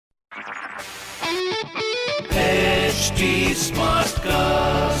HT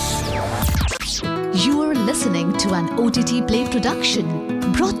Smartcast. You are listening to an OTTplay production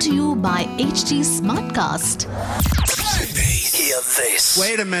brought to you by HT Smartcast. Hear this.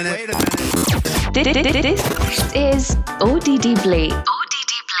 Wait a minute. This is OTTplay.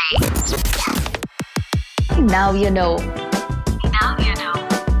 Now you know.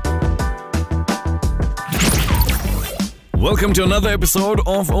 Welcome to another episode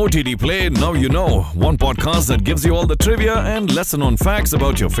of OTTplay Now You Know, one podcast that gives you all the trivia and lesser-known facts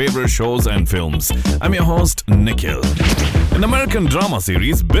about your favorite shows and films. I'm your host, Nikhil. An American drama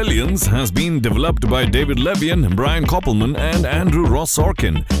series, Billions, has been developed by David Levien, Brian Koppelman, and Andrew Ross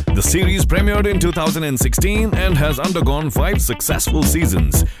Sorkin. The series premiered in 2016 and has undergone 5 successful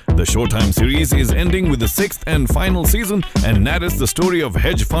seasons. The Showtime series is ending with the 6th and final season and narrates the story of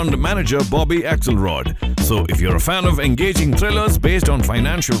hedge-fund manager Bobby Axelrod. So if you're a fan of engaging thrillers based on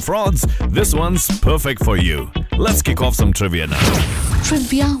financial frauds, this one's perfect for you. Let's kick off some trivia now.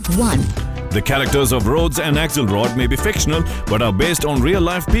 Trivia 1. The characters of Rhoades and Axelrod may be fictional but are based on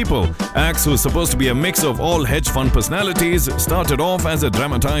real-life people. Axe, who is supposed to be a mix of all hedge fund personalities, started off as a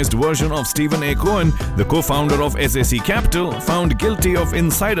dramatized version of Steven A Cohen, the co-founder of S.A.C. Capital, found guilty of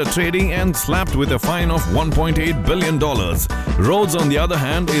insider trading and slapped with a fine of $1.8 billion. Rhoades, on the other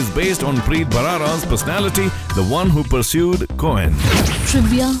hand, is based on Preet Bharara's personality, the one who pursued Cohen.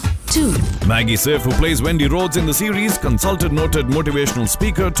 Trivia 2. Maggie Siff, who plays Wendy Rhoades in the series, consulted noted motivational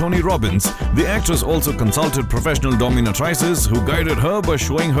speaker Tony Robbins. The actress also consulted professional dominatrices who guided her by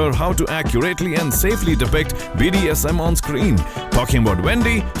showing her how to accurately and safely depict BDSM on screen. Talking about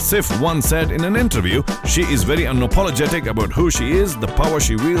Wendy, Siff once said in an interview, she is very unapologetic about who she is, the power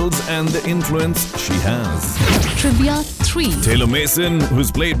she wields, and the influence she has. Trivia 3. Taylor Mason,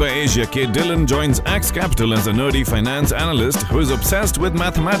 who's played by Asia Kate Dillon, joins Axe Capital as a nerdy finance analyst who is obsessed with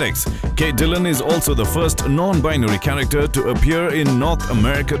mathematics. Kate Dillon is also the first non-binary character to appear in North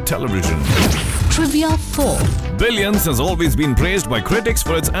America television. Trivia 4. Billions has always been praised by critics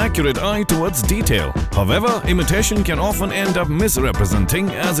for its accurate eye towards detail. However, imitation can often end up misrepresenting,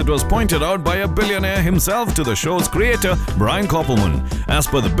 as it was pointed out by a billionaire himself to the show's creator, Brian Koppelman. As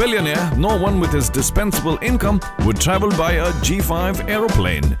per the billionaire, no one with his dispensable income would travel by a G5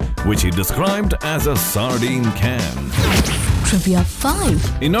 aeroplane, which he described as a sardine can. Trivia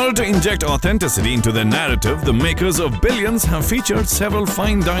 5. In order to inject authenticity into their narrative, the makers of Billions have featured several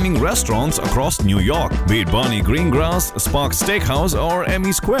fine dining restaurants across New York, be it Barney Greengrass, Spark Steakhouse, or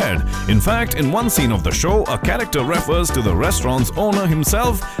Emmy Squared. In fact, in one scene of the show, a character refers to the restaurant's owner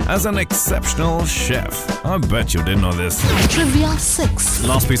himself as an exceptional chef. I bet you didn't know this. Trivia 6.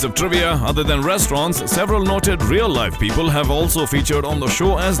 Last piece of trivia, other than restaurants, several noted real-life people have also featured on the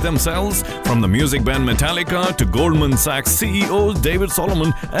show as themselves, from the music band Metallica to Goldman Sachs CEO David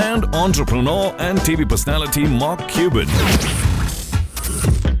Solomon and entrepreneur and TV personality Mark Cuban.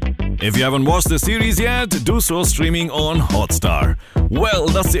 If you haven't watched the series yet, do so streaming on Hotstar. Well,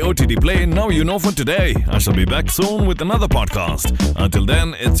 that's the OTTplay Now You Know for today. I shall be back soon with another podcast. Until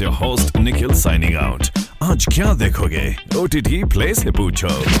then, it's your host Nikhil signing out. Aaj kya dekhoge? OTTplay se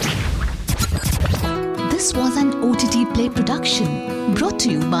poocho. This was an OTTplay production brought to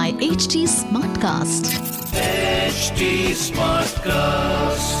you by HT Smartcast. HT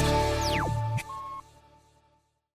Smartcast.